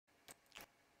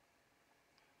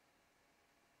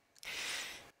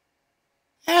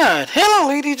Alright, hello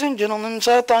ladies and gentlemen,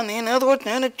 South on the Edward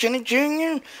and Jenny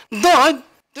Jr. But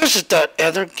this is that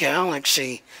other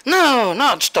galaxy. No,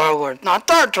 not Star Wars, not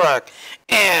Star Trek.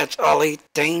 It's Elite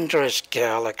Dangerous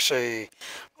Galaxy.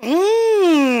 For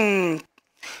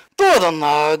the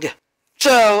mug.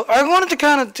 So, I wanted to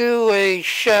kind of do a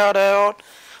shout out.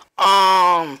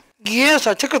 Yes,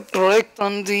 I took a break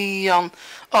from the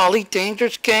Elite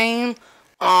Dangerous game.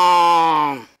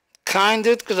 Kind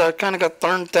of, because I kind of got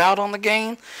burnt out on the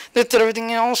game. Did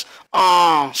everything else.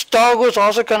 Star Wars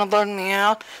also kind of burned me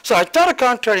out. So I thought I'd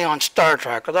concentrate on Star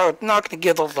Trek, because I was not going to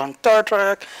give up on Star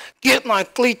Trek, get my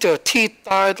fleet to a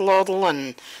T-side level,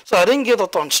 and so I didn't give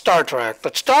up on Star Trek.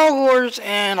 But Star Wars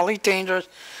and Elite Dangerous,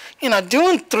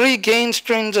 doing 3 game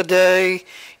streams a day,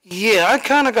 yeah, I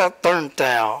kind of got burnt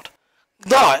out.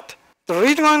 But the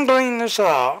reason I'm bringing this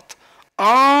up,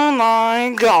 oh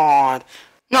my god.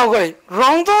 No, wait,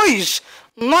 wrong voice.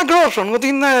 My girlfriend would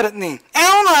be mad at me.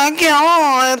 Oh my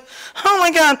god. Oh my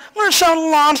god, we're so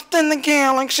lost in the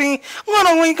galaxy. What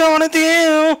are we going to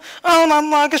do? Oh, my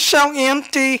mug is so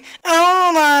empty.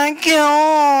 Oh my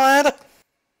god.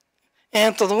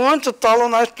 And for the ones that follow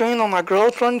my stream on my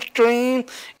girlfriend's stream,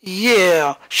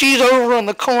 yeah, she's over in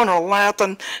the corner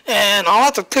laughing, and I'll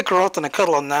have to pick her up in a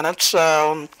couple of minutes,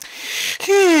 so,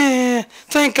 yeah,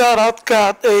 thank God I've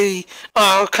got a,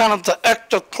 kind of the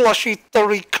extra plushy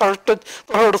furry carpet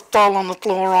for her to fall on the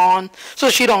floor on, so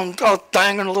she don't go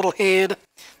bang her little head.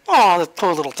 Oh, that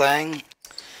poor little thing.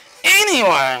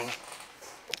 Anyway,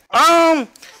 I'm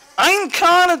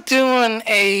kind of doing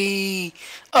a,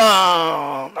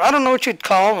 I don't know what you'd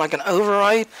call them, like an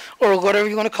override, or whatever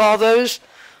you want to call those.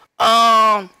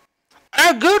 Our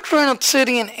good friend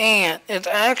Obsidian Ant is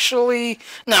actually,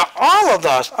 now all of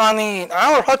us,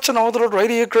 our Hutton Orbital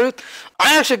radio group,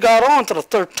 I actually got on to the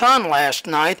 3rd time last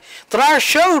night, that our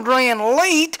show ran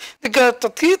late because the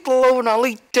people over in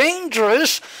Elite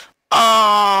Dangerous,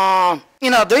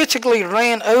 basically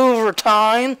ran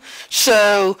overtime.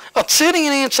 So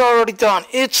Obsidian Ant's already done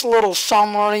its little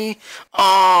summary.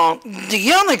 The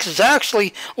Youngix is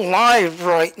actually live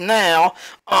right now,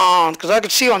 because I can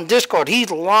see on Discord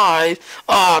he's live,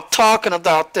 talking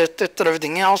about this and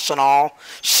everything else and all.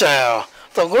 So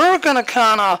we're gonna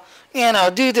kind of,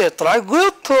 do this. But I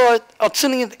will put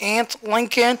Obsidian Ant's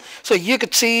link in so you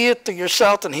can see it for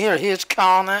yourself and hear his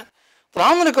comment. But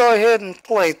I'm gonna go ahead and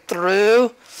play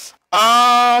through.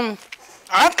 I've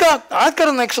got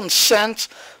to make some sense,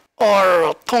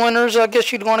 or pointers, I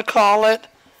guess you'd want to call it.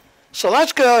 So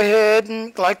let's go ahead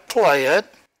and play it.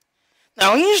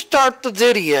 Now when you start the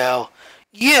video,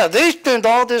 yeah, they spend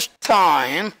all this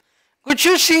time. What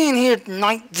you're seeing here is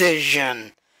night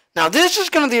vision. Now this is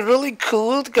going to be really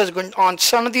cool because on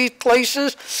some of these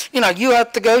places, you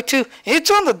have to go to, it's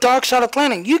on the dark side of the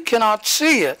planet. You cannot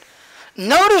see it.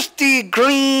 Notice the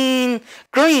green.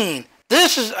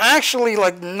 This is actually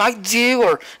like night view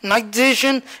or night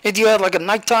vision. If you had like a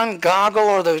nighttime goggle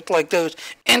or those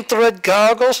infrared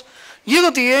goggles,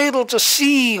 you'll be able to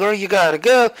see where you gotta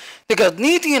go. Because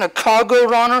neither in a cargo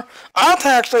runner, I've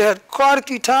actually had quite a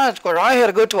few times where I had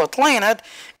to go to a planet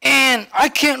and I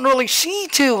can't really see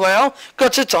too well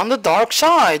because it's on the dark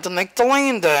side to make the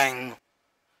landing.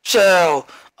 So,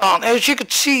 as you can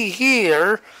see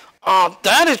here,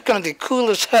 that is going to be cool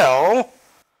as hell.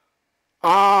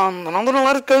 And I'm going to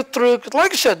let it go through. Because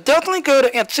like I said, definitely go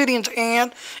to Obsidian's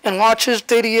Ant and watch his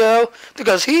video.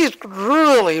 Because he's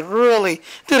really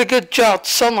did a good job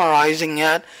summarizing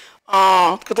it.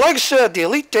 Because like I said, the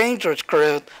Elite Dangerous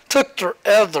crew took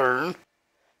forever.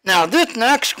 Now this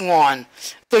next one.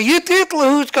 So you people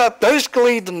who's got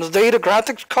basically the data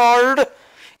graphics card.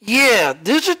 Yeah,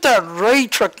 this is that ray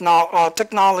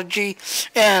technology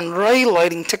and ray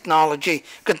lighting technology,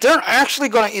 because they're actually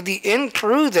going to be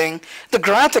improving the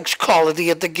graphics quality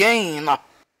of the game. Alright,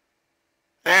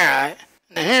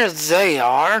 and here they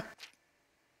are.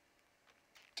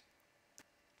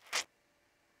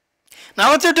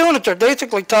 Now what they're doing is they're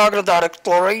basically talking about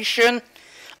exploration.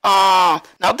 Now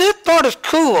this part is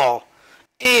cool.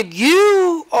 If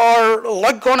you are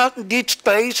like going out in deep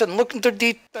space and looking through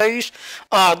deep space,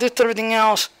 this everything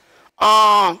else,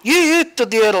 you used to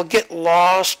be able to get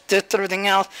lost, this everything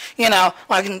else. Like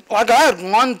I had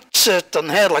one system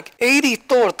that had like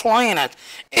 84 planets.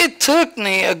 It took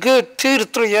me a good 2 to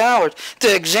 3 hours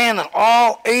to examine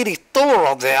all 84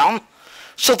 of them.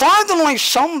 Surprisingly,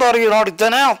 somebody had already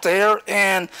been out there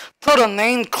and put a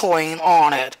name claim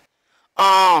on it.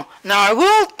 Now I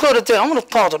will put it there. I'm going to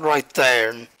pause it right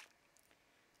there.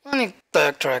 Let me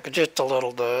backtrack it just a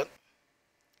little bit.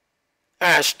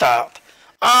 Alright, stop.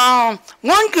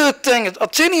 One good thing is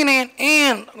Obsidian Ant,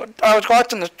 and I was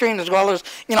watching the stream as well as,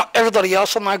 everybody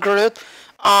else on my group.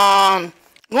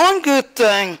 One good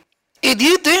thing, if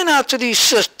you then out to these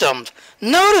systems,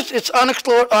 notice it's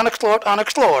unexplored, unexplored,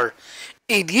 unexplored.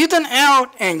 If you then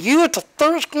out and you were the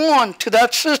first one to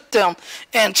that system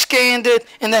and scanned it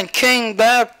and then came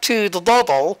back to the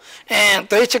bubble and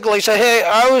basically say, hey,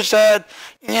 I was at,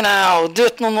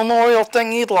 this memorial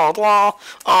thingy, blah, blah.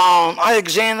 I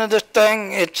examined this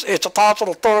thing. It's a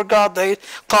possible Thor god base,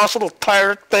 possible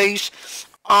pirate base.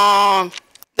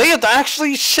 They had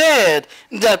actually said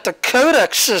that the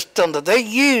codex system that they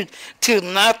used to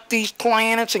map these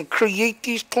planets and create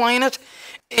these planets,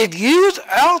 if you was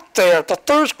out there, the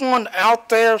first one out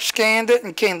there scanned it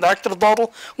and came back to the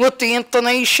bubble with the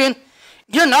information,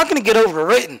 you're not going to get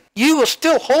overwritten. You will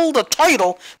still hold a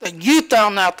title that you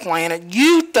found that planet,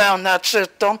 you found that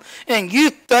system, and you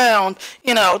found,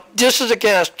 this is a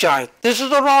gas giant, this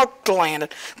is a rock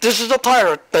planet, this is a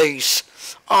pirate base.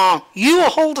 You will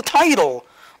hold a title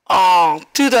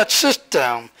to that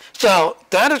system. So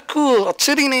that is cool.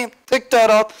 Obsidian Ant picked that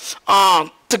up.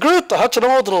 The group, the Hutton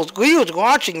Orbitals, we was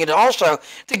watching it also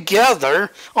together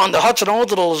on the Hutton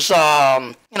Orbitals,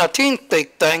 TeamSpeak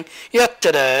thing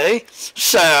yesterday.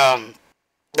 So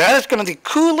that is going to be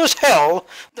cool as hell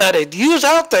that if you was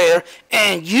out there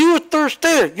and you were first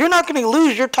there, you're not going to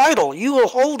lose your title. You will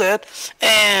hold it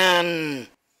and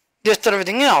just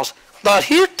everything else. But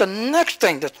here's the next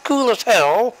thing that's cool as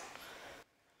hell.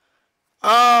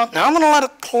 Now I'm going to let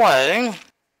it play.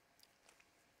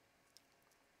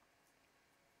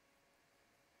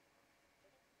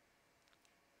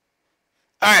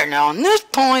 Alright, now on this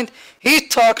point, he's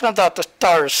talking about the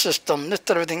star system, this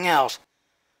and everything else.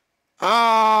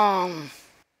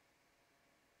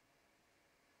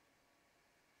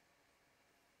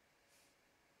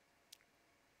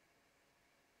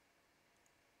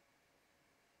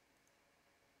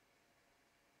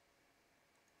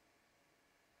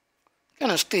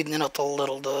 Gonna speed it up a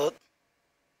little bit.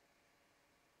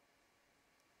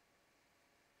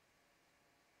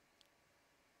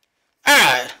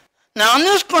 Alright. Now, on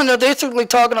this point, they're basically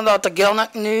talking about the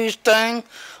Galnet News thing.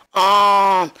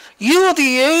 You will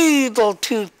be able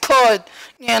to put,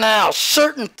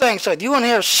 certain things. So if you want to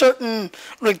hear certain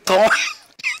reports,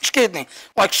 excuse me,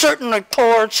 like certain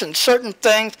reports and certain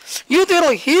things, you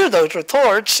literally hear those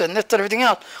reports and this and everything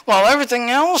else. While everything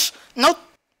else, nope,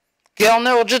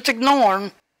 Galnet will just ignore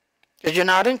them because you're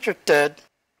not interested.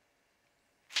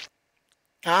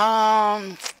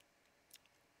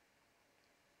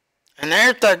 And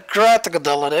there's that graphic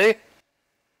ability.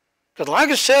 Because like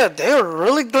I said, they're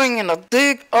really bringing a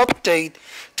big update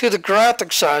to the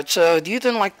graphic side. So if you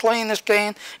didn't like playing this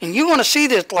game and you want to see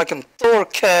this like in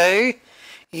 4K,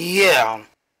 yeah.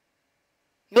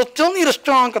 You'll still need a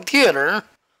strong computer,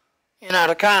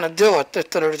 to kind of do it, this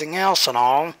and everything else and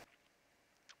all.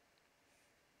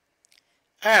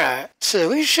 Alright, so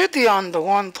we should be on the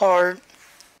one part.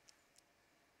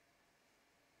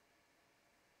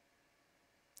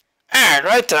 Alright,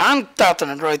 right there. I'm stopping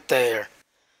it right there.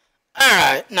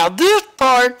 Alright, now this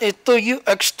part is for you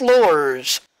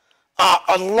explorers.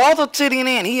 A lot of Obsidian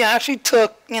Ant, he actually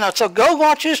took, so go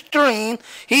watch his stream.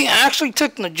 He actually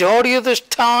took the majority of this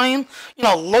time,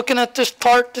 looking at this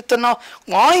part.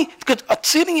 Why? Because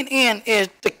Obsidian Ant is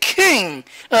the king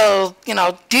of,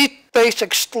 deep space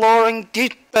exploring,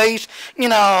 deep space,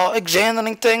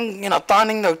 examining things,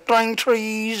 finding the train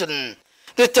trees and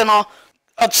this and all.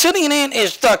 Obsidian Ant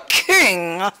is the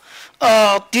king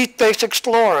of deep space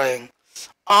exploring.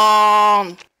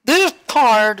 This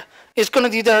part is going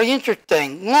to be very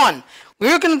interesting. One,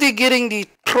 we're going to be getting the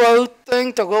pro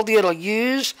thing that we'll be able to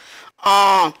use.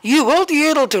 You will be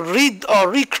able to read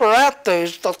or recraft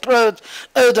the threads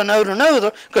over and over and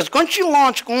over, because once you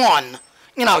launch one,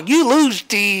 you lose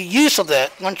the use of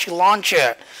it once you launch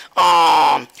it.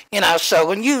 So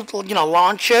when you,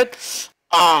 launch it,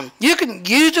 you can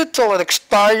use it till it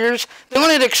expires. Then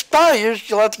when it expires,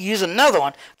 you'll have to use another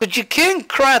one. But you can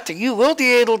craft it. You will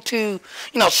be able to,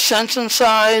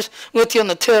 synthesize with your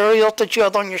materials that you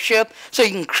have on your ship, so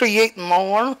you can create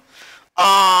more.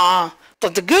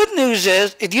 But the good news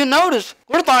is, if you notice,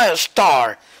 we're by a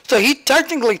star. So he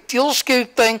technically fuel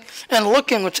scooping and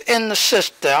looking what's in the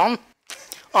system.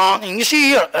 And you see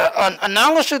here, an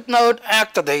analysis node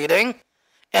activating.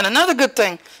 And another good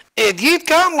thing, if you've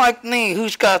got like me,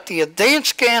 who's got the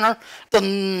advanced scanner, the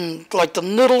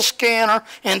middle scanner,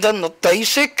 and then the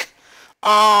basic,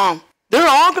 they're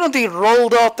all going to be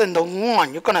rolled up into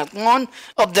one. You're going to have one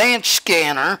advanced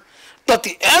scanner, but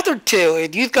the other two,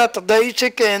 if you've got the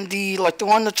basic and the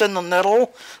one that's in the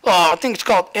middle, I think it's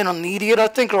called intermediate, I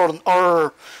think,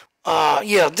 or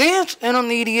advanced,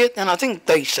 intermediate, and I think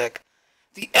basic.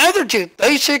 The other two,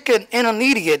 basic and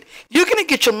intermediate, you're going to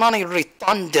get your money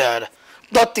refunded.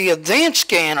 But the advanced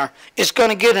scanner is going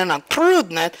to get an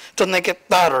improvement to make it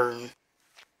better.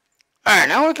 Alright,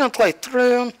 now we're going to play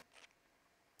through.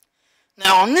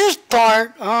 Now on this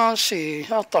part, let's see,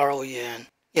 how far are we in?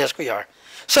 Yes, we are.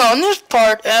 So on this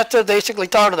part, after basically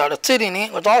talking about Obsidian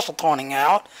Ant was also pointing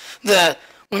out that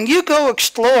when you go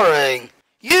exploring,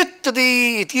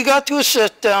 if you got to a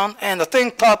system and the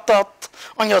thing popped up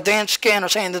on your advanced scanner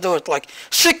saying to do it like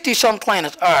 60 some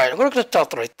planets. Alright, we're going to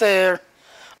stop right there.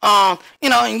 You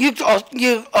know, and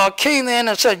you came in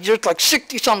and said you're like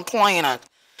 60 some planets.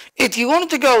 If you wanted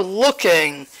to go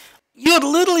looking, you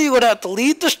literally would have to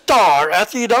leave the star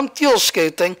after you're done fuel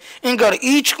scoping and go to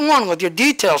each one with your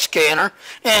detail scanner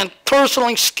and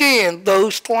personally scan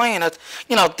those planets.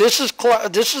 You know, this is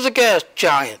a gas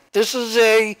giant. This is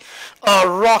a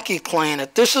rocky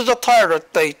planet. This is a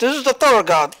pirate base. This is a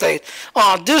Thorgod base.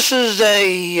 This is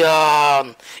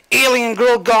a alien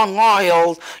girl gone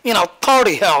wild. You know,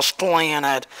 party house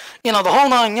planet. You know, the whole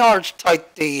 9 yards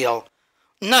type deal.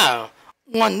 No.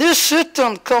 When this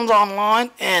system comes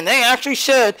online, and they actually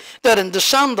said that in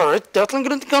December, it's definitely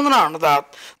going to be coming on in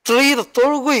about 3 to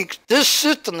 4 weeks, this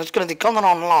system is going to be coming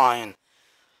online.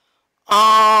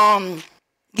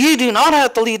 You do not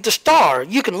have to leave the star.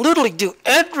 You can literally do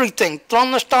everything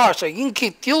from the star, so you can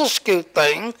keep fuel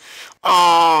scooping,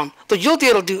 but you'll be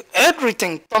able to do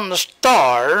everything from the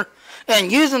star,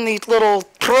 and using these little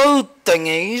probe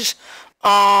thingies, you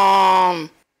know,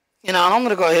 and I'm going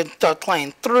to go ahead and start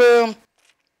playing through.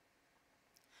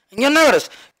 And you'll notice,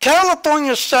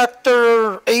 California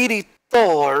Sector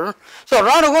 84, so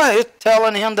right away it's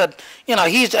telling him that, you know,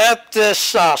 he's at this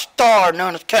star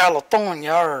known as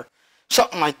California or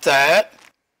something like that.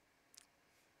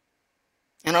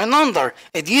 And remember,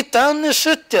 if you found this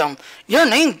system, your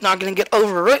name's not going to get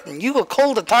overwritten. You will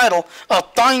hold the title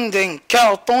of Finding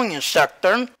California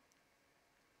Sector.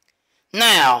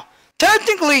 Now,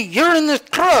 technically, you're in this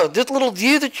crowd. This little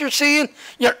view that you're seeing,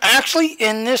 you're actually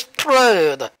in this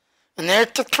crowd. And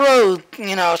there's the crowd,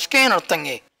 you know, scanner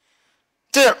thingy.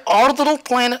 Their orbital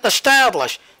planet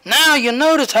established. Now you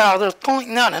notice how they're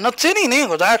pointing out. And Obsidian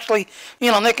Ant was actually,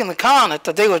 you know, making the comment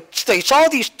that they saw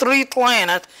these 3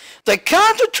 planets. They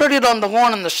concentrated on the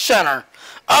one in the center.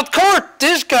 Of course,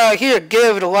 this guy here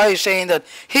gave it away, saying that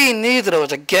he knew that it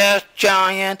was a gas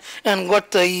giant and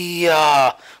what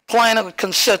the planet would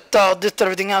consist of, this and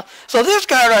everything else. So this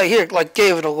guy right here, like,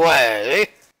 gave it away.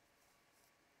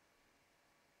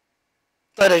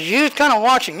 But as you're kind of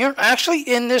watching, you're actually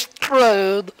in this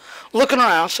crowd looking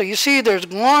around. So you see there's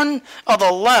 1 of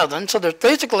 11. So there's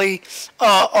basically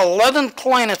 11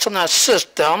 planets in that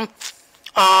system.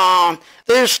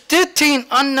 There's 15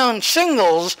 unknown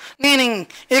singles, meaning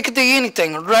it could be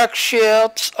anything. Wreck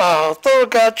ships,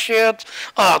 Thorgod ships,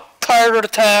 pirate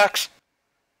attacks.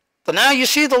 But now you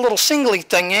see the little singly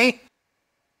thingy.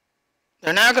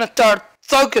 They're now going to start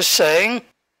focusing.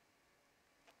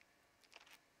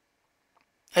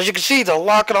 As you can see, they'll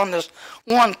lock it on this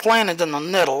 1 planet in the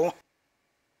middle.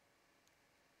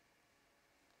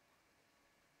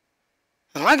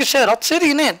 And like I said,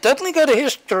 Obsidian Ant definitely go to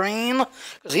his stream,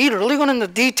 because he really went into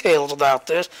details about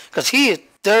this, because he is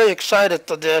very excited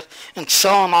for this, and so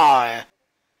am I.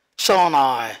 So am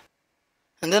I.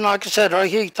 And then, like I said, right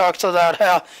here he talks about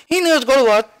how he knows go to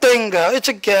what? Bingo. It's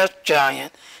a gas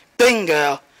giant.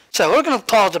 Bingo. So we're going to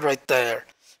pause it right there.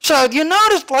 So you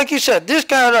notice, like you said, this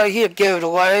guy right here gave it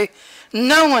away,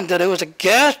 knowing that it was a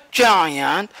gas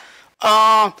giant.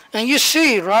 And you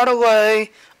see right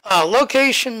away,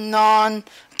 location none,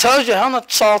 tells you how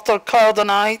much sulfur,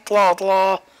 carbonite, blah,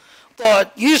 blah.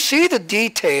 But you see the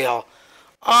detail.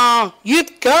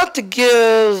 You've got to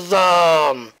give,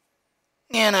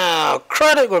 you know,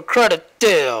 credit where credit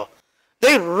due.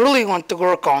 They really want to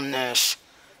work on this.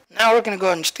 Now we're going to go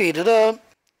ahead and speed it up.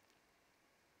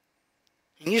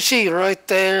 And you see right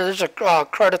there, there's a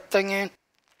credit thing in.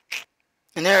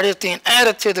 And there it is being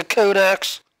added to the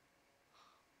codex.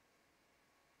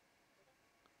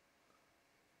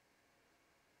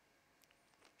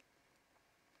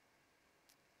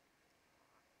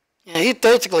 Yeah, he's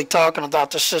basically talking about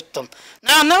the system.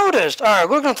 Now notice, alright,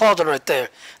 we're going to pause it right there.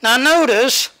 Now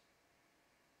notice,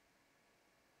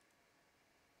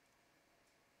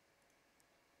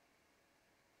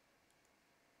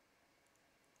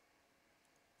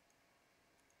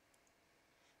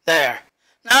 there.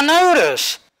 Now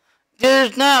notice,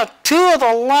 there's now 2 of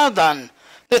 11,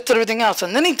 this and everything else.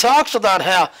 And then he talks about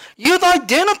how you've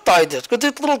identified this with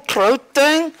this little crow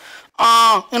thing.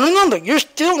 And remember, you're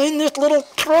still in this little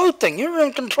trode thing. You're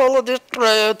in control of this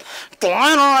trode,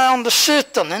 flying around the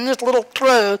system in this little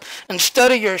trode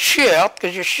instead of your ship,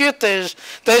 because your ship is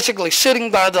basically sitting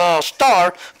by the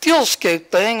star fuel scoop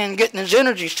thing and getting his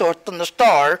energy source from the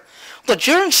star. But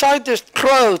you're inside this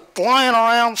trode, flying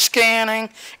around, scanning,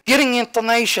 getting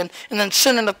information, and then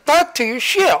sending it back to your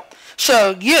ship.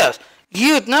 So, yes,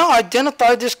 you've now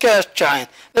identified this gas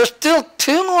giant. There's still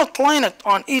 2 more planets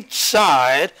on each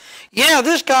side. Yeah,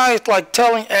 this guy is like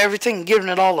telling everything, giving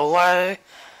it all away.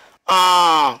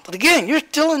 But again, you're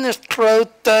still in this trode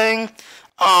thing.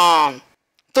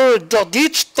 The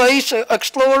deep space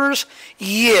explorers,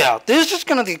 yeah, this is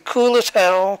going to be cool as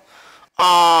hell.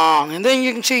 And then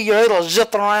you can see you're able to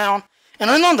zip around. And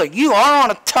remember, you are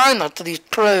on a timer to these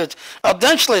trodes.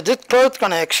 Eventually, this trode's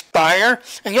going to expire,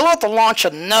 and you'll have to launch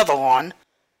another one.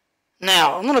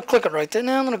 Now, I'm going to click it right there.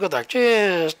 Now, I'm going to go back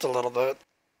just a little bit.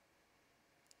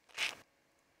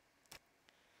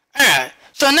 Alright,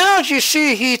 so now as you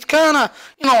see, he's kind of,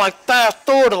 like fast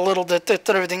forward a little bit to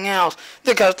everything else.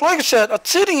 Because, like I said,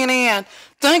 Obsidian Ant,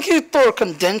 thank you for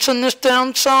condensing this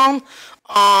down some.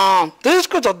 This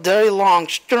was a very long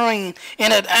string,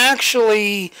 and it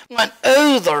actually went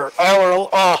over our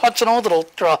Hutton Orbital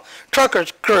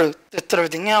Trucker's crew to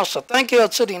everything else. So thank you,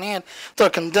 Obsidian Ant, for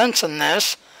condensing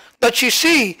this. But you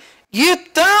see, you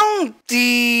found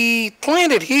the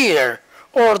planet here,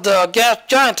 or the gas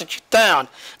giant that you found.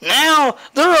 Now,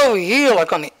 they're over here,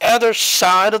 like on the other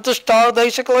side of the star,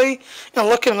 basically. And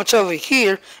looking what's over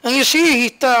here. And you see he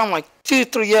found like 2,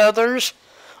 3 others.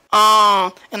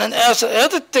 And then as the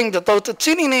other thing that both the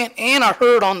Obsidian Ant and I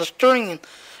heard on the stream,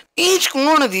 each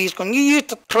one of these, when you use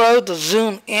the probe to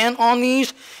zoom in on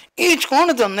these, each one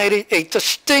of them made a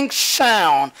distinct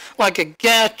sound, like a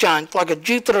gas giant, like a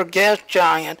Jupiter gas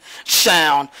giant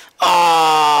sound.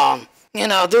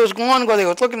 There was one where they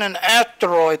were looking at an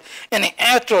asteroid, and the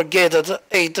asteroid gave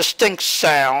a distinct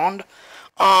sound.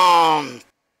 But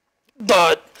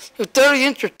it's very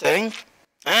interesting.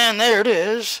 And there it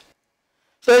is.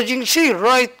 So as you can see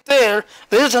right there,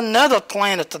 there's another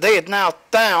planet that they had now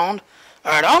found.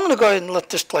 Alright, I'm going to go ahead and let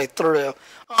this play through.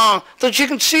 So as you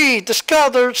can see,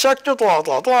 discovered, sector, blah,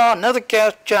 blah, blah, another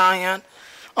gas giant.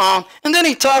 And then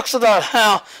he talks about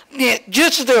how,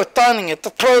 just as they were finding it,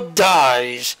 the probe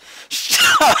dies. So,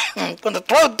 when the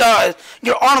probe dies,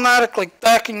 you're automatically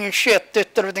back in your ship, this,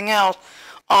 everything else.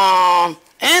 And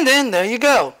then there you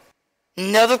go.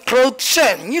 Another probe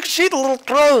set. And you can see the little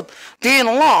probe being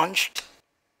launched.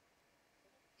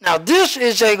 Now this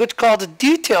is what's called a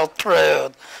detailed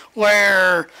probe,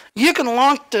 where you can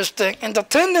launch this thing, and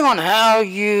depending on how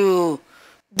you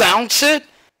bounce it,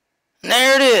 and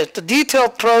there it is. The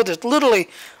detailed probe is literally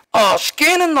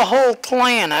scanning the whole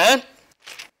planet.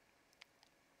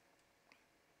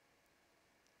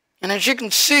 And as you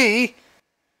can see,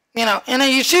 and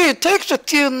then you see it takes a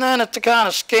few minutes to kind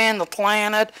of scan the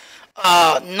planet.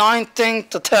 9 things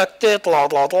detected, blah,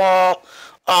 blah, blah.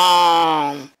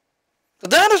 But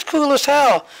that is cool as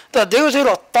hell, that they was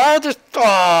able to fire this,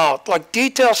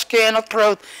 detailed scanner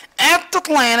probe at the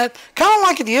planet, kind of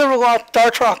like if you ever watch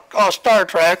Star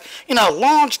Trek,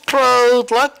 launch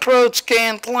probe, let probe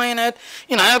scan planet,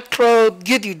 have probe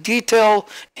give you detailed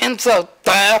info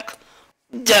back.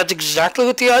 That's exactly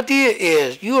what the idea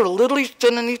is. You are literally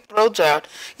sending these probes out.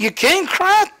 You can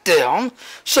craft them,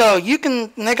 so you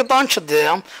can make a bunch of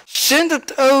them, send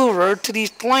it over to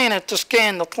these planets to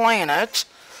scan the planets.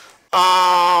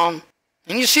 And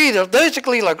you see they're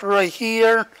basically like right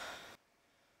here.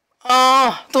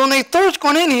 So when they first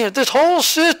went in here, this whole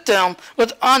system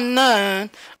was unknown.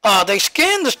 They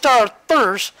scanned the stars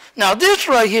first. Now this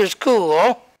right here is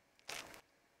cool.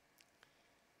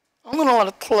 I'm gonna let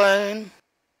it play.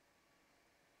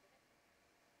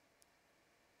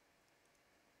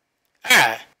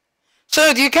 Alright.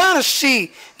 So you kind of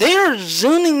see they are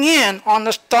zooming in on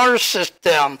the star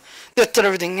system and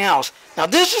everything else. Now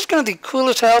this is going to be cool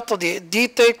as hell for the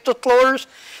deep-space explorers,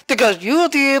 because you will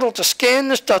be able to scan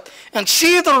this stuff and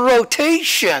see the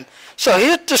rotation. So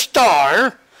here's the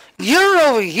star. You're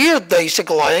over here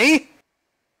basically.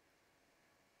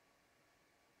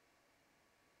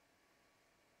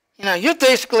 You're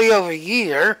basically over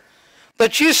here.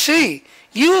 But you see,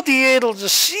 you will be able to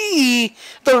see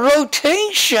the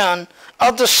rotation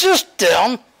of the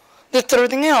system and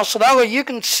everything else. So that way you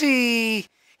can see,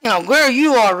 where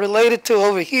you are related to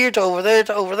over here, to over there,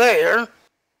 to over there.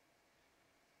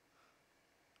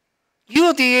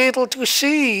 You'll be able to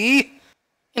see,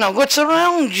 what's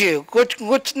around you,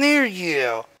 what's near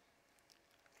you.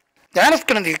 That is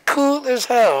going to be cool as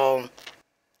hell.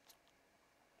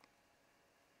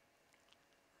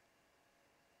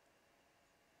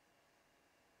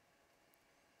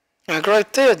 Like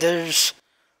right there, there's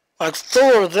like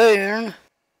Thor there.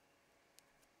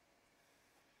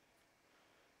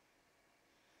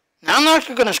 Now I'm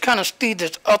actually going to kind of speed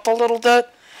this up a little bit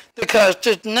because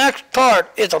this next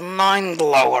part is a mind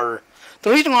blower. The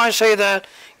reason why I say that,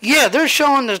 yeah, they're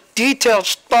showing this detailed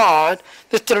spot,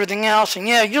 this and everything else, and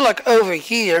yeah, you're like over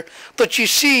here, but you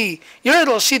see, you're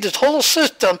able to see this whole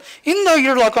system, even though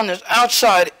you're like on this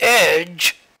outside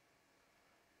edge,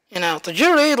 you know, that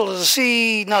you're able to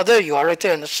see, no, there you are, right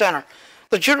there in the center,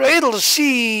 but you're able to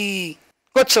see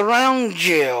what's around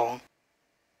you,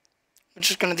 which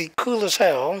is going to be cool as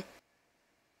hell.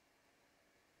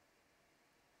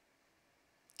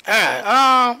 Alright,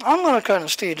 I'm going to kind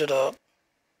of speed it up.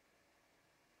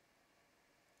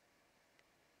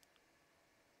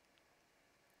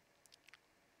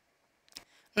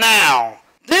 Now,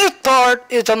 this part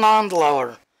is a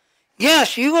non-blower.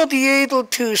 Yes, you will be able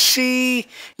to see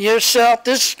yourself.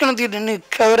 This is going to be the new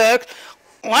codex.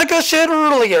 Like I said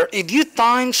earlier, if you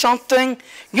find something,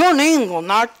 your name will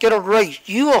not get erased.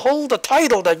 You will hold the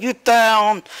title that you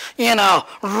found, you know,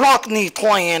 Rockney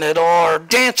Planet or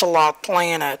Dance-A-Lot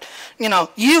Planet. You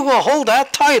know, you will hold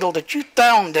that title that you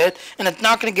found it, and it's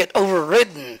not going to get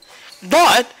overridden.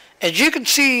 But, as you can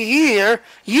see here,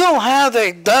 you'll have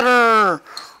a better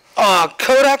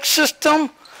codex system.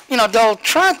 You know, they'll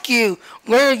track you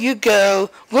where you go,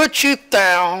 what you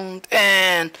found,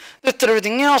 and this and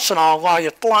everything else and all while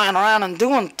you're flying around and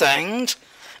doing things.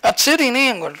 Obsidian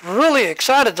Ant was really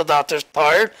excited about this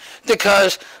part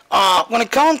because when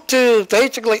it comes to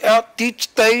basically out deep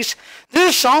space,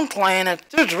 there's some planets,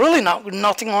 there's really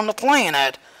nothing on the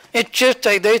planet. It's just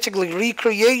a basically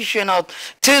recreation of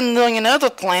 10 million other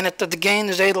planets that the game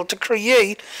is able to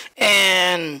create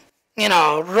and, you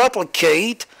know,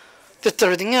 replicate. Just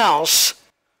everything else.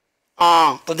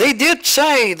 But they did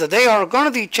say that they are going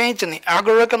to be changing the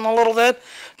algorithm a little bit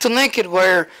to make it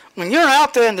where when you're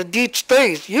out there in the deep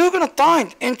space, you're going to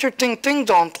find interesting things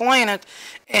on planets.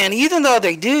 And even though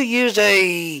they do use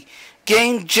a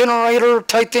game generator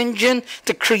type engine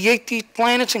to create these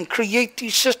planets and create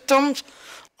these systems,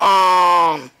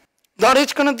 but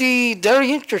it's going to be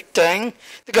very interesting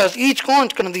because each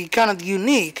one's going to be kind of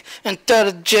unique instead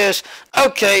of just,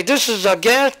 okay, this is a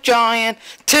gas giant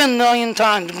 10 million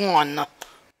times 1.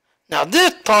 Now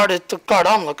this part is the part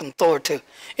I'm looking forward to.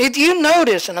 If you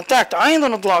notice, and in fact, I ain't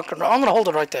going to block it, I'm going to hold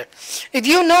it right there. If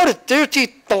you notice, there's these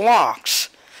blocks.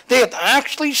 They have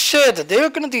actually said that they're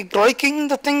going to be breaking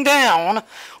the thing down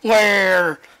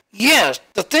where, yes,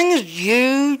 the thing is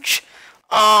huge.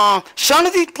 Some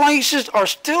of these places are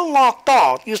still locked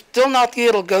off. You're still not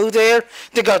able to go there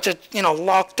because it's, you know,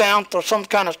 locked down for some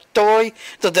kind of story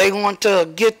that they want to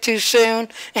get to soon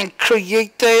and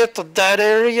create there for that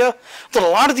area. But a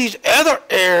lot of these other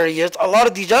areas, a lot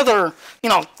of these other, you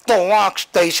know, blocks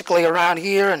basically around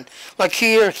here and like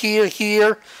here,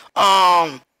 they're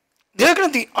going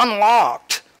to be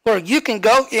unlocked where you can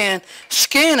go in,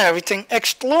 scan everything,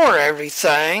 explore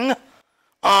everything.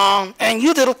 And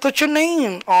you did put your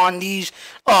name on these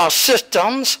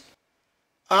systems.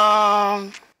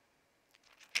 And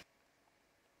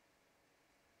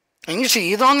you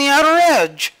see, even on the outer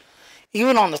edge,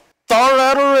 even on the far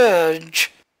outer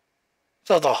edge,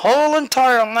 so the whole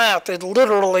entire map is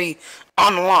literally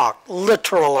unlocked,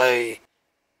 literally.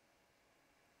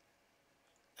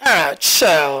 Alright,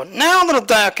 so now I'm going to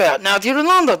back out. Now, if you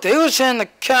remember, it was in the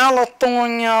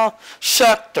California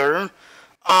sector.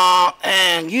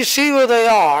 And you see where they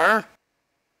are.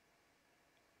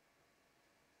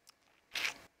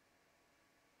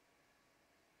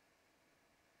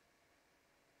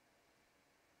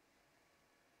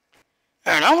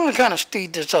 And I'm going to kind of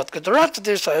speed this up because the rest of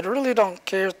this I really don't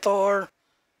care for.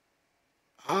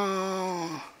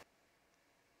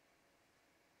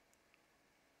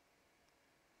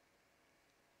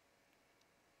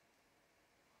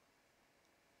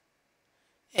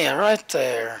 Yeah, right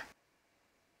there.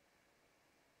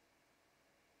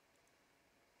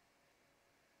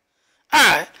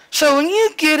 Alright, so when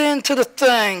you get into the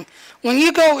thing, when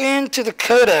you go into the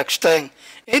codex thing,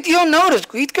 you'll notice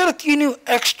we've got a few new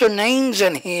extra names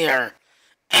in here.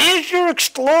 As you're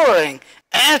exploring,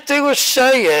 as they were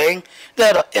saying,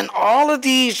 that in all of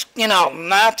these, you know,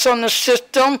 maps on the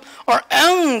system are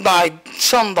owned by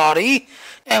somebody,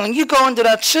 and when you go into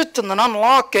that system and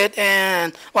unlock it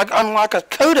and like unlock a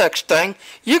codex thing,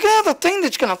 you can have a thing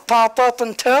that's going to pop up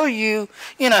and tell you,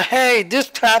 you know, hey,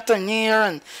 this happened here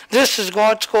and this is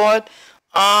what's what.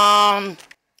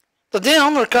 But then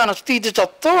I'm going to kind of speed this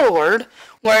up forward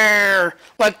where,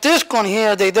 like this one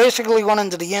here, they basically went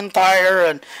into the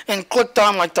Empire and clicked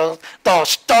on like the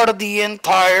start of the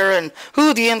Empire and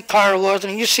who the Empire was,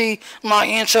 and you see my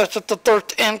ancestor, the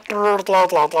third emperor, blah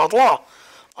blah blah blah.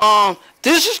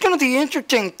 This is going to be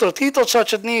interesting to people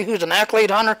such as me, who's an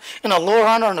accolade hunter and a lore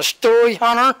hunter and a story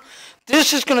hunter.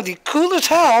 This is going to be cool as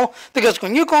hell, because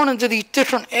when you're going into these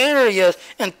different areas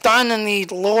and finding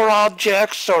these lore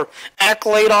objects or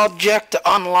accolade objects to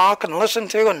unlock and listen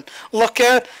to and look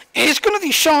at, it's going to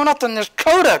be showing up in this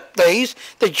codec base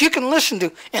that you can listen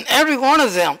to, and every one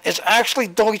of them is actually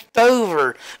voiced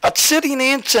over. Obsidian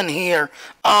Ant's in here.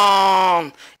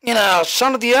 You know,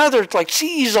 some of the others like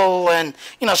Cecil and,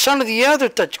 you know, some of the others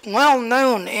that's well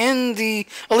known in the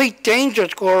Elite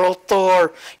Dangerous world,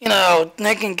 or, you know,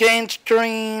 making game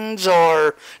streams,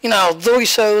 or, you know,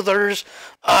 voiceovers,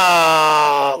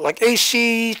 like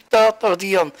AC stuff, or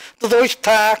the voice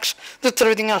packs, this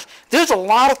everything else. There's a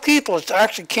lot of people that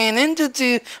actually came into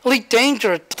the Elite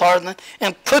Dangerous department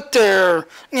and put their,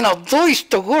 you know, voice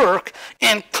to work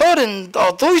and put in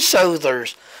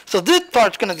voiceovers. So this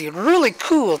part's going to be really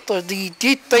cool for the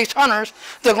deep space hunters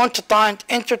that want to find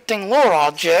interesting lore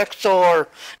objects or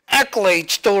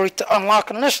accolade stories to unlock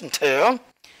and listen to.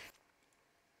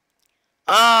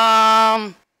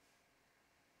 Alright,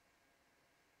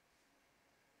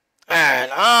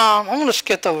 I'm going to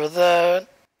skip over that.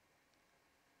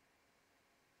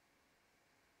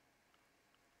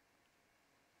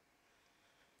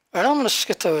 Alright, I'm going to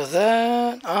skip over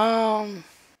that.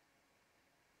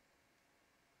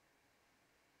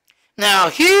 Now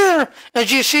here,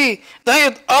 as you see, they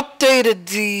have updated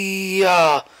the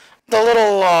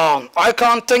little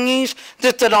icon thingies.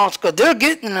 They're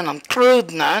getting an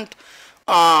improvement.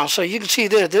 So you can see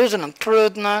there's an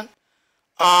improvement.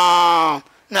 Now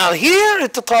here is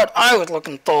the part I was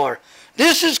looking for.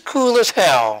 This is cool as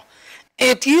hell.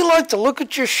 If you like to look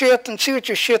at your shit and see what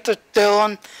your shit is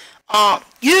doing,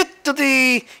 you get to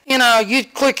the, you know, you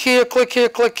click here,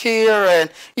 and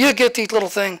you get these little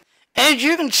things. As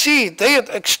you can see, they have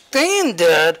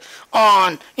extended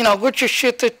on, you know, what your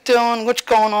shit is doing, what's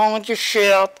going on with your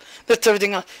shit, that's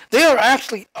everything else. They are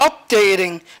actually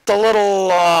updating the little,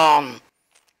 the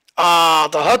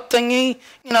HUD thingy,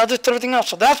 you know, just everything else.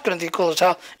 So that's going to be cool as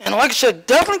hell. And like I said,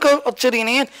 definitely go Obsidian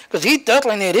Ant, because he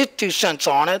definitely made his 2 cents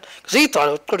on it, because he thought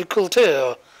it was pretty cool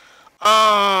too.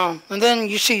 And then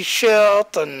you see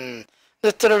shit and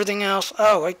this and everything else.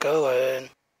 Oh, wait, go ahead.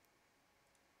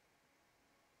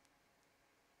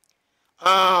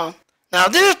 Now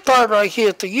this part right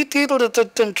here, so you people that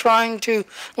have been trying to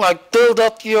like build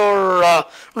up your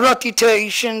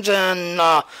reputations and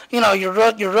you know, your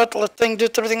thing,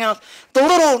 just everything else. The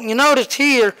little, you notice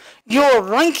here, your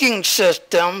ranking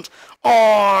systems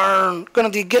are going to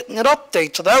be getting an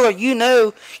update, so that way you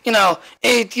know,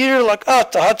 if you're like us,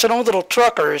 the Hutton Orbital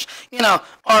Truckers, you know,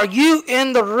 are you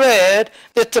in the red,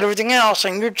 this and everything else,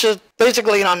 and you're just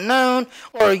basically an unknown,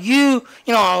 or are you,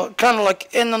 you know, kind of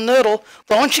like in the middle,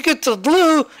 but once you get to the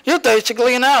blue, you're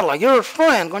basically an ally, you're a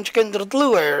friend once you get into the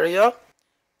blue area.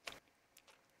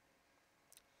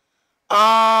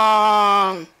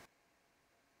 And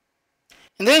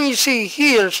then you see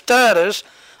here, status,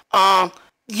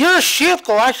 your ship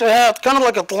will actually have kind of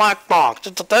like a black box.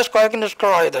 It's the best way I can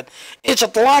describe it. It's a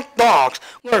black box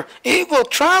where it will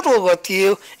travel with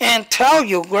you and tell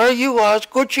you where you was,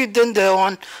 what you've been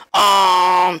doing,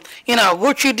 you know,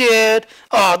 what you did,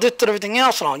 this and everything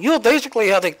else and all. You'll basically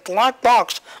have a black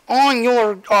box on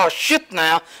your ship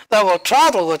now that will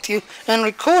travel with you and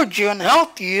record you and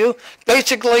help you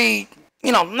basically,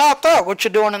 you know, knock out what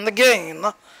you're doing in the game.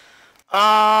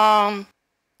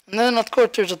 And then, of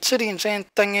course, there's Obsidian Ant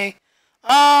thingy.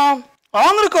 I'm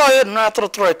going to go ahead and wrap it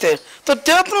up right there. So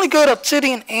definitely go to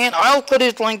Obsidian Ant. I'll put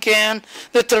his link in.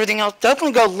 This everything else.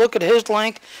 Definitely go look at his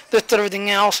link. This everything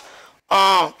else.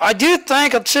 I do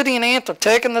thank Obsidian Ant for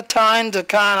taking the time to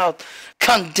kind of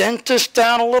condense this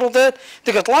down a little bit,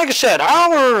 because like I said,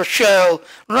 our show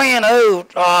ran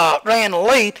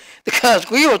late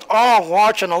because we was all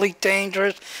watching Elite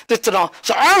Dangerous, this and all.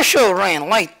 So our show ran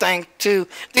late thanks to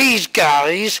these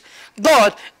guys,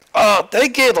 but they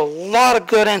gave a lot of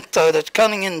good info that's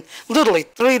coming in literally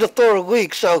 3 to 4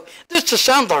 weeks. So this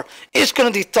December, it's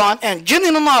going to be fun, and Jimmy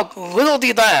and Mark will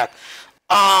be back.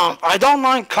 I don't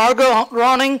mind cargo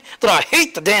running, but I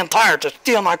hate the damn pirates that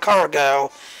steal my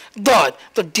cargo. But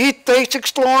the deep space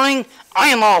exploring, I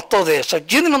am all for this. So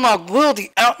Jimmy and Mark will be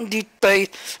out in deep space,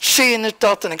 seeing this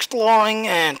stuff and exploring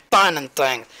and finding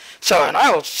things. So, and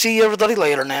I will see everybody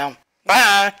later now.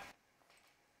 Bye.